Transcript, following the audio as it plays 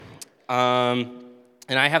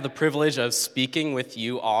and I have the privilege of speaking with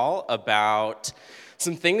you all about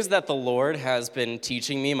some things that the Lord has been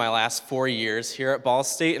teaching me my last 4 years here at Ball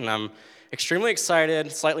State, and I'm extremely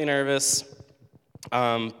excited, slightly nervous,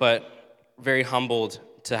 but very humbled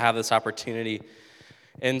to have this opportunity.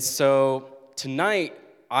 And so tonight,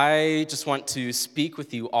 I just want to speak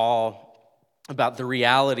with you all about the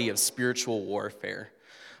reality of spiritual warfare.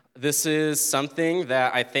 This is something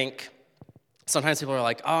that I think sometimes people are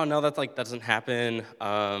like, oh, no, that doesn't happen.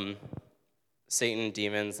 Satan,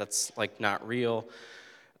 demons, that's not real.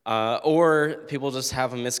 Or people just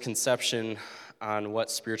have a misconception on what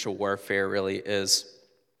spiritual warfare really is.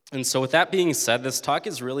 And so with that being said, this talk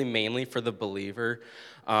is really mainly for the believer,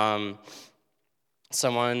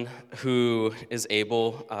 someone who is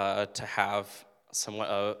able to have somewhat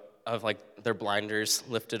of their blinders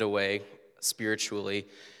lifted away spiritually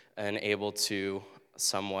and able to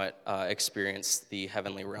somewhat experience the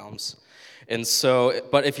heavenly realms. And so,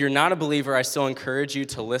 but if you're not a believer, I still encourage you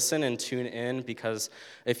to listen and tune in, because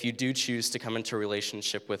if you do choose to come into a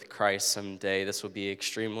relationship with Christ someday, this will be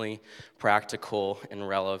extremely practical and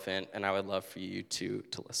relevant, and I would love for you to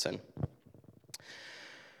listen.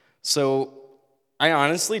 So, I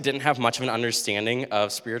honestly didn't have much of an understanding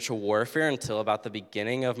of spiritual warfare until about the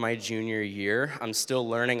beginning of my junior year. I'm still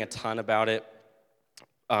learning a ton about it.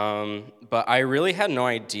 But I really had no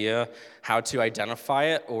idea how to identify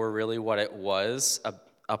it or really what it was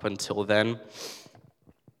up until then.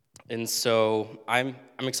 And so I'm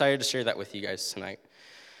excited to share that with you guys tonight.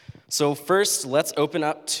 So first, let's open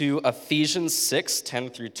up to Ephesians 6, 10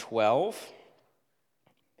 through 12,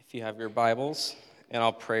 if you have your Bibles, and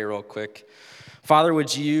I'll pray real quick. Father,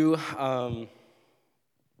 would you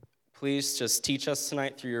please just teach us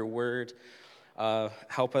tonight through your word.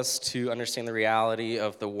 Help us to understand the reality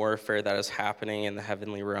of the warfare that is happening in the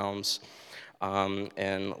heavenly realms.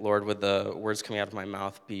 And Lord, would the words coming out of my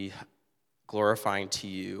mouth be glorifying to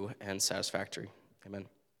you and satisfactory. Amen.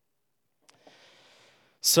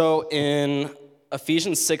 So in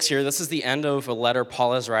Ephesians 6 here, this is the end of a letter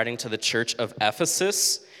Paul is writing to the church of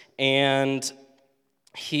Ephesus. And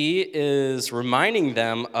he is reminding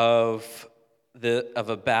them of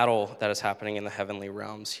a battle that is happening in the heavenly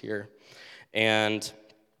realms here. And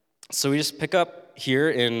so we just pick up here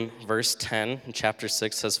in verse 10 in chapter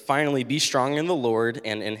 6, says, "Finally, be strong in the Lord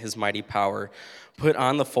and in his mighty power. Put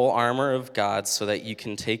on the full armor of God so that you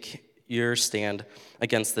can take your stand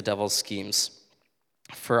against the devil's schemes.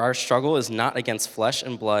 For our struggle is not against flesh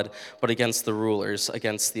and blood, but against the rulers,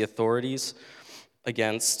 against the authorities,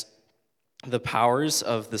 against the powers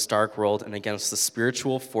of this dark world, and against the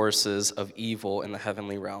spiritual forces of evil in the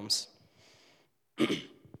heavenly realms."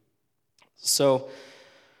 So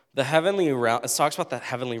the heavenly realm, it talks about the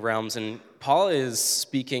heavenly realms, and Paul is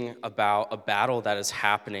speaking about a battle that is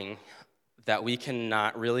happening that we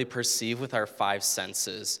cannot really perceive with our five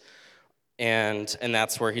senses, and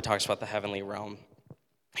that's where he talks about the heavenly realm.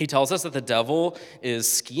 He tells us that the devil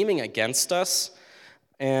is scheming against us,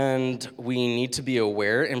 and we need to be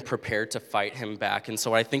aware and prepared to fight him back. And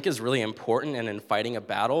so what I think is really important, and in fighting a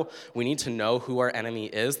battle, we need to know who our enemy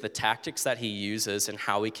is, the tactics that he uses, and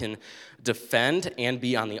how we can defend and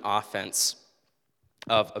be on the offense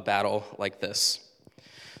of a battle like this.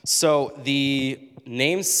 So the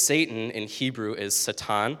name Satan in Hebrew is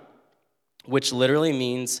Satan, which literally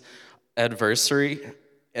means adversary,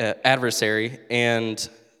 and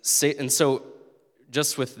so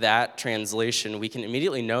just with that translation, we can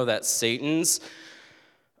immediately know that Satan's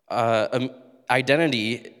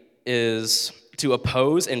identity is to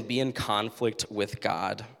oppose and be in conflict with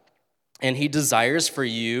God. And he desires for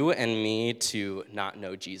you and me to not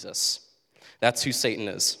know Jesus. That's who Satan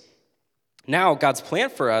is. Now, God's plan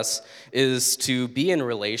for us is to be in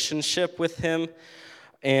relationship with him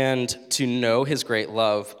and to know his great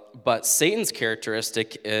love. But Satan's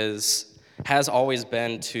characteristic has always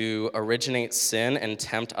been to originate sin and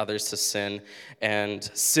tempt others to sin, and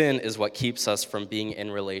sin is what keeps us from being in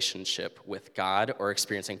relationship with God or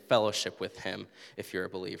experiencing fellowship with him if you're a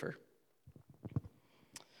believer.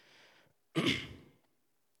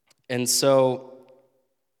 And so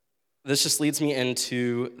this just leads me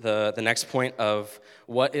into the next point of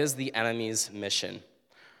what is the enemy's mission?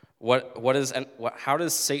 How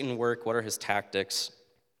does Satan work? What are his tactics?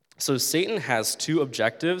 So Satan has two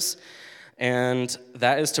objectives, and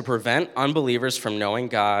that is to prevent unbelievers from knowing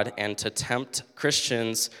God and to tempt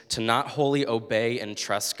Christians to not wholly obey and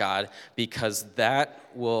trust God, because that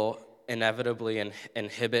will inevitably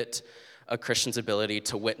inhibit a Christian's ability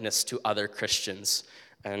to witness to other Christians,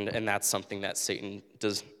 and that's something that Satan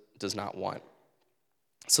does not want.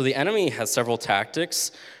 So the enemy has several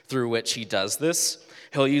tactics through which he does this.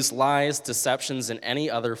 He'll use lies, deceptions, and any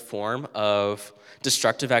other form of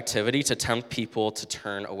destructive activity to tempt people to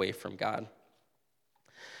turn away from God.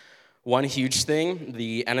 One huge thing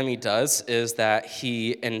the enemy does is that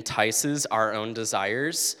he entices our own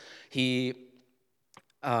desires. He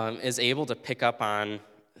is able to pick up on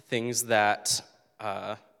things that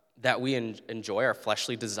we enjoy, our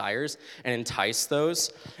fleshly desires, and entice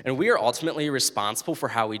those. And we are ultimately responsible for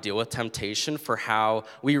how we deal with temptation, for how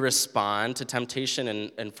we respond to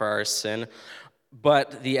temptation and for our sin.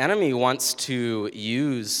 But the enemy wants to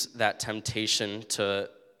use that temptation to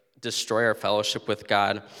destroy our fellowship with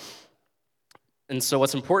God. And so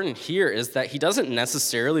what's important here is that he doesn't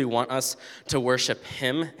necessarily want us to worship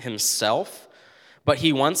him himself, but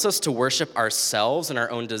he wants us to worship ourselves and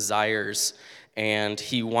our own desires, and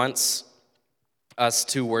he wants us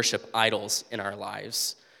to worship idols in our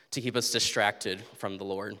lives to keep us distracted from the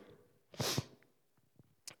Lord.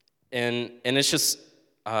 And it's just,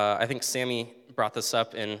 I think Sammy brought this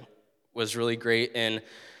up and was really great in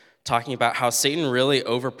talking about how Satan really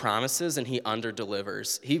overpromises and he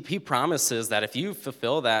underdelivers. He promises that if you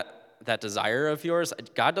fulfill that desire of yours,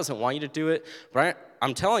 God doesn't want you to do it, but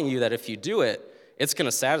I'm telling you that if you do it, it's going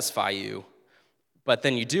to satisfy you. But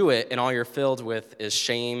then you do it, and all you're filled with is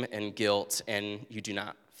shame and guilt, and you do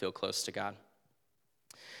not feel close to God.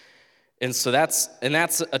 And so that's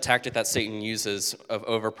a tactic that Satan uses of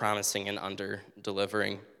overpromising and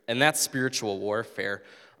under-delivering. And that's spiritual warfare.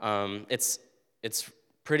 It's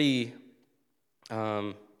pretty, I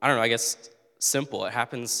don't know, I guess simple. It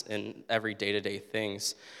happens in every day-to-day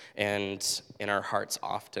things and in our hearts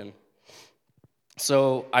often.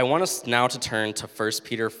 So I want us now to turn to 1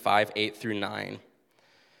 Peter 5:8-9.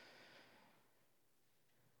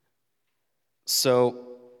 So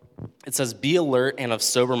it says, "Be alert and of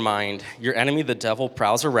sober mind. Your enemy, the devil,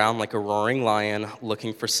 prowls around like a roaring lion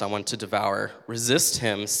looking for someone to devour. Resist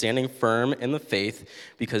him, standing firm in the faith,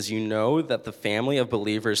 because you know that the family of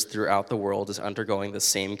believers throughout the world is undergoing the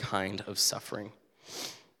same kind of suffering."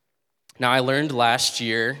 Now, I learned last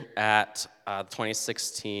year at the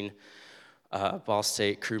 2016 Ball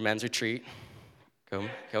State Crew Men's Retreat,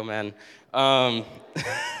 go men,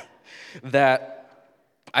 that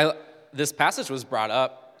this passage was brought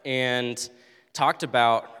up and talked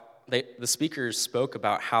about, the speakers spoke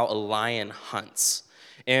about how a lion hunts.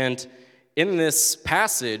 And in this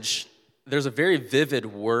passage, there's a very vivid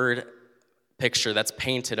word picture that's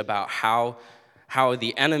painted about how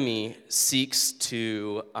the enemy seeks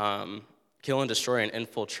to kill and destroy and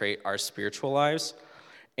infiltrate our spiritual lives.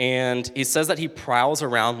 And he says that he prowls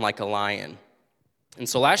around like a lion. And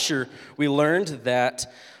so last year, we learned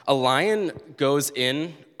that a lion goes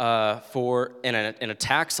in and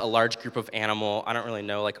attacks a large group of animal. I don't really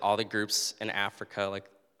know like all the groups in Africa, like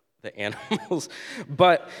the animals,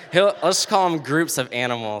 but let's call them groups of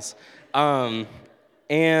animals. And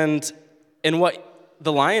what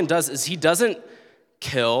the lion does is he doesn't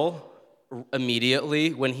kill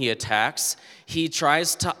immediately when he attacks. He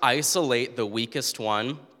tries to isolate the weakest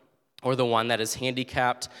one or the one that is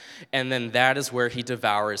handicapped, and then that is where he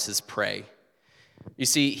devours his prey. You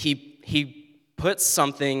see, he puts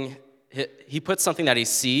something that he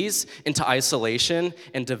sees into isolation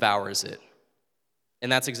and devours it.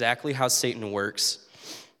 And that's exactly how Satan works.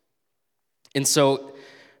 And so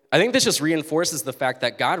I think this just reinforces the fact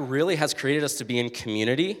that God really has created us to be in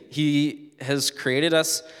community. He has created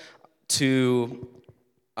us to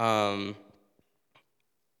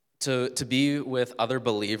be with other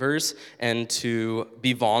believers and to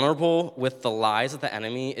be vulnerable with the lies that the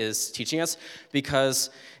enemy is teaching us. Because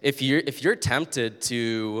if you're tempted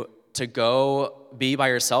to go be by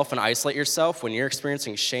yourself and isolate yourself when you're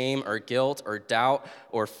experiencing shame or guilt or doubt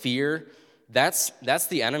or fear, that's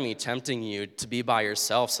the enemy tempting you to be by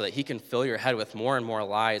yourself so that he can fill your head with more and more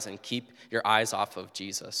lies and keep your eyes off of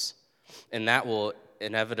Jesus. And that will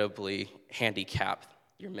inevitably handicap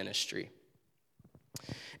your ministry.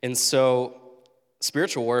 And so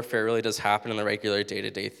spiritual warfare really does happen in the regular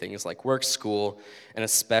day-to-day things like work, school, and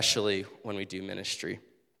especially when we do ministry.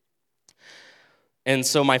 And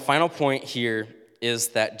so my final point here is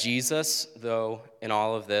that Jesus, though, in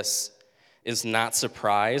all of this, is not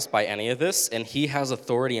surprised by any of this, and he has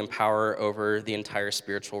authority and power over the entire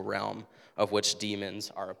spiritual realm of which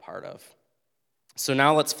demons are a part of. So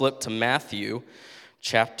now let's flip to Matthew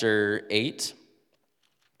chapter 8,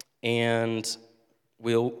 and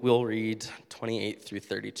we'll read 28 through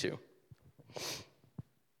 32.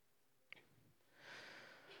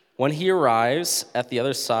 When he arrives at the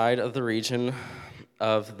other side of the region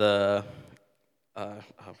of the,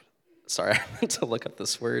 sorry, I meant to look up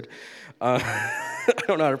this word. I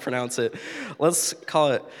don't know how to pronounce it. Let's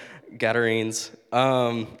call it Gadarenes.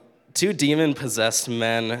 Two demon-possessed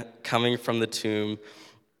men coming from the tomb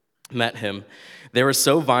met him. They were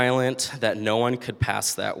so violent that no one could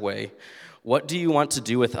pass that way. "What do you want to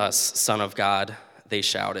do with us, Son of God?" they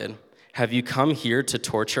shouted. "Have you come here to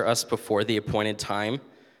torture us before the appointed time?"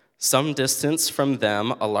 Some distance from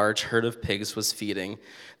them, a large herd of pigs was feeding.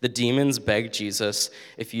 The demons begged Jesus,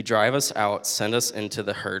 "If you drive us out, send us into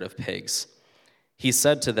the herd of pigs." He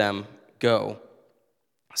said to them, "Go."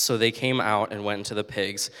 So they came out and went into the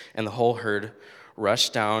pigs, and the whole herd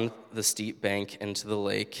rushed down the steep bank into the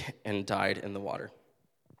lake and died in the water.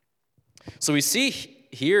 So we see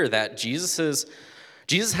here that Jesus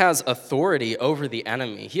has authority over the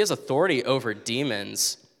enemy. He has authority over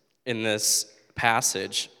demons in this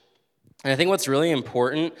passage. And I think what's really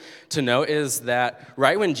important to note is that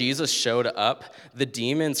right when Jesus showed up, the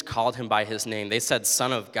demons called him by his name. They said,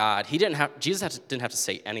 "Son of God." Jesus didn't have to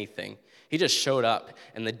say anything. He just showed up,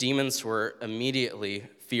 and the demons were immediately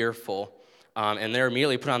fearful, and they're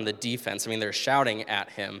immediately put on the defense. I mean, they're shouting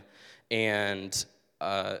at him, and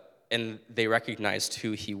they recognized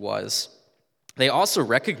who he was. They also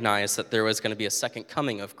recognized that there was going to be a second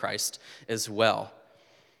coming of Christ as well.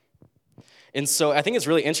 And so I think it's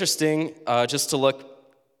really interesting just to look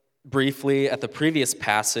briefly at the previous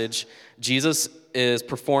passage. Jesus has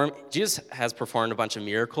performed a bunch of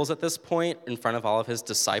miracles at this point in front of all of his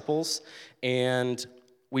disciples. And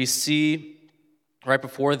we see right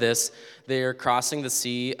before this, they're crossing the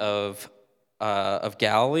Sea of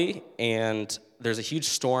Galilee, and there's a huge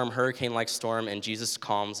storm, hurricane-like storm, and Jesus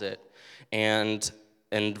calms it. And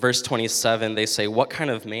in verse 27, they say, "What kind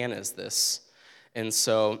of man is this?" And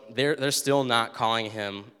so they're still not calling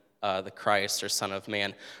him the Christ or Son of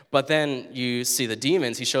Man. But then you see the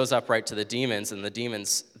demons. He shows up right to the demons, and the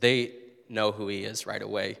demons, they know who he is right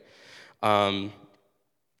away. And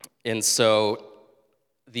so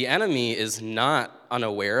the enemy is not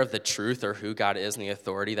unaware of the truth or who God is and the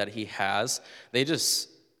authority that he has.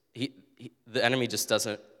 The enemy just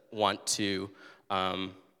doesn't want to,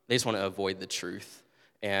 they just want to avoid the truth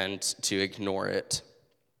and to ignore it.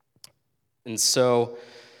 And so,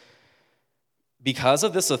 because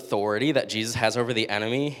of this authority that Jesus has over the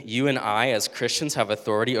enemy, you and I, as Christians, have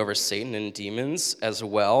authority over Satan and demons as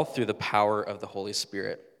well through the power of the Holy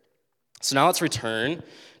Spirit. So now let's return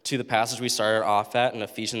to the passage we started off at in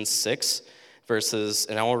Ephesians 6,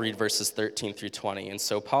 and I will read verses 13 through 20. And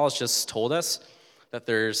so Paul has just told us that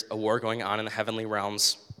there's a war going on in the heavenly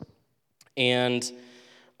realms. And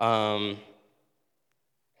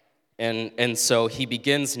so he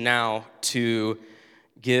begins now to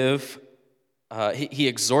give, he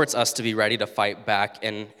exhorts us to be ready to fight back,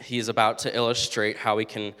 and he's about to illustrate how we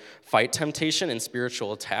can fight temptation and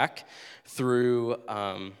spiritual attack through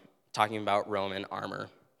talking about Roman armor.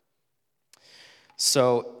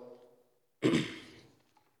 So he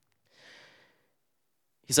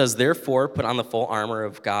says, "Therefore, put on the full armor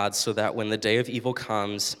of God so that when the day of evil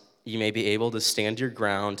comes, you may be able to stand your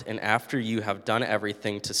ground, and after you have done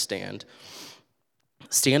everything, to stand.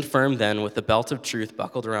 Stand firm then with the belt of truth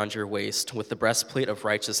buckled around your waist, with the breastplate of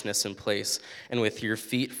righteousness in place, and with your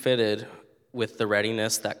feet fitted with the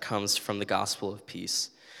readiness that comes from the gospel of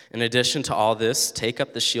peace. In addition to all this, take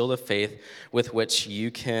up the shield of faith with which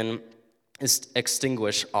you can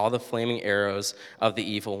extinguish all the flaming arrows of the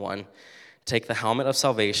evil one. Take the helmet of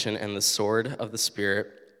salvation and the sword of the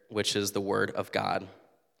Spirit, which is the word of God.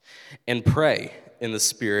 And pray in the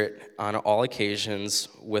Spirit on all occasions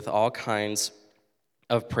with all kinds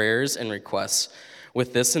of prayers and requests.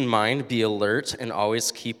 With this in mind, be alert and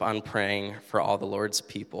always keep on praying for all the Lord's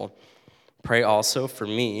people. Pray also for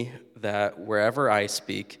me that wherever I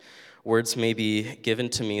speak, words may be given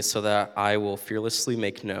to me so that I will fearlessly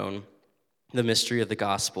make known the mystery of the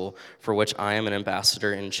gospel, for which I am an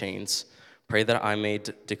ambassador in chains. Pray that I may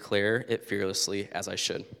declare it fearlessly as I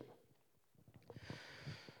should."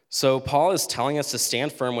 So Paul is telling us to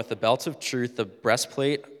stand firm with the belt of truth, the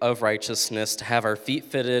breastplate of righteousness, to have our feet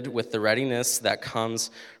fitted with the readiness that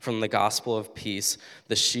comes from the gospel of peace,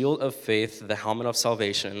 the shield of faith, the helmet of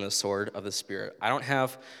salvation, and the sword of the Spirit. I don't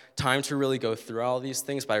have time to really go through all these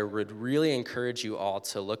things, but I would really encourage you all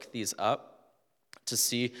to look these up to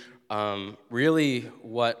see really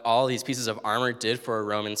what all these pieces of armor did for a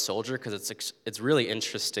Roman soldier, because it's really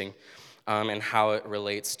interesting and how it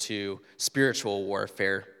relates to spiritual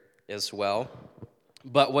warfare as well.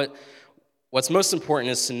 But what's most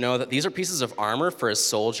important is to know that these are pieces of armor for a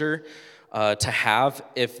soldier to have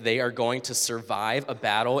if they are going to survive a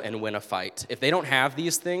battle and win a fight. If they don't have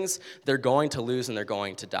these things, they're going to lose and they're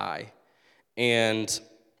going to die. And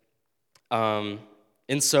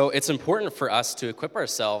so it's important for us to equip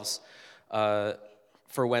ourselves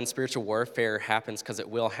for when spiritual warfare happens, because it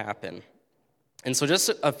will happen. And so just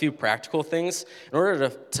a few practical things. In order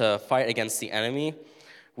to fight against the enemy,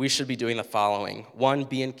 we should be doing the following. 1,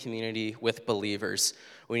 be in community with believers.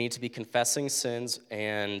 We need to be confessing sins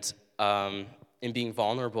and being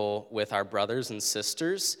vulnerable with our brothers and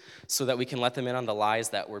sisters so that we can let them in on the lies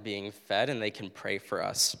that we're being fed and they can pray for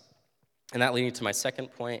us. And that leads me to my second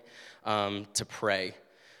point, to pray.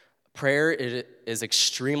 Prayer is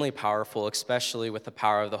extremely powerful, especially with the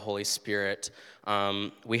power of the Holy Spirit.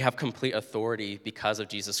 We have complete authority because of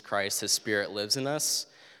Jesus Christ. His Spirit lives in us.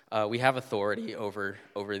 We have authority over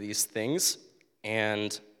these things,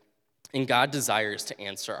 and God desires to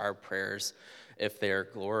answer our prayers if they are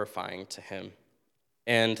glorifying to him.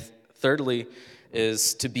 And thirdly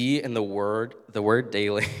is to be in the Word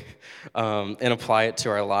daily, and apply it to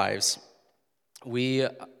our lives. We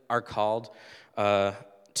are called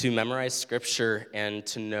to memorize Scripture and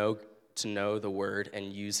to know the Word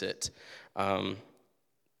and use it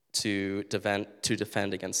to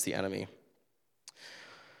defend against the enemy.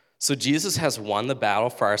 So Jesus has won the battle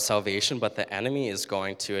for our salvation, but the enemy is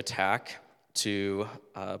going to attack to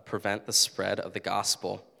prevent the spread of the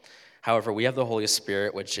gospel. However, we have the Holy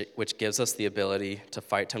Spirit, which gives us the ability to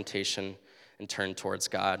fight temptation and turn towards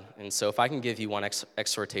God. And so if I can give you one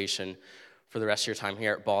exhortation for the rest of your time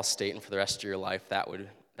here at Ball State and for the rest of your life, that would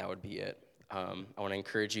be it. I want to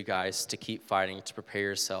encourage you guys to keep fighting, to prepare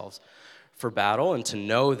yourselves for battle, and to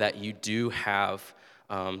know that you do have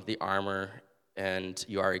the armor and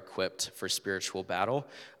you are equipped for spiritual battle,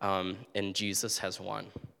 and Jesus has won.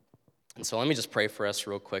 And so let me just pray for us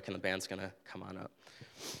real quick, and the band's going to come on up.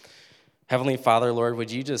 Heavenly Father, Lord, would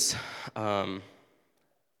you just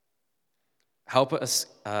help us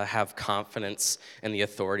have confidence in the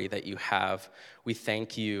authority that you have. We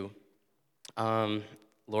thank you,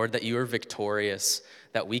 Lord, that you are victorious,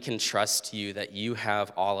 that we can trust you, that you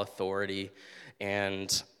have all authority,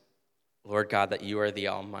 and Lord God, that you are the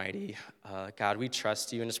Almighty. God, we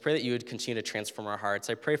trust you, and just pray that you would continue to transform our hearts.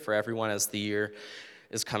 I pray for everyone as the year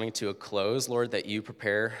is coming to a close, Lord, that you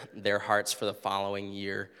prepare their hearts for the following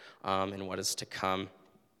year and what is to come.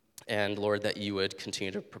 And Lord, that you would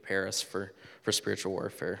continue to prepare us for spiritual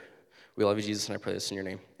warfare. We love you, Jesus, and I pray this in your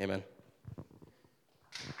name. Amen.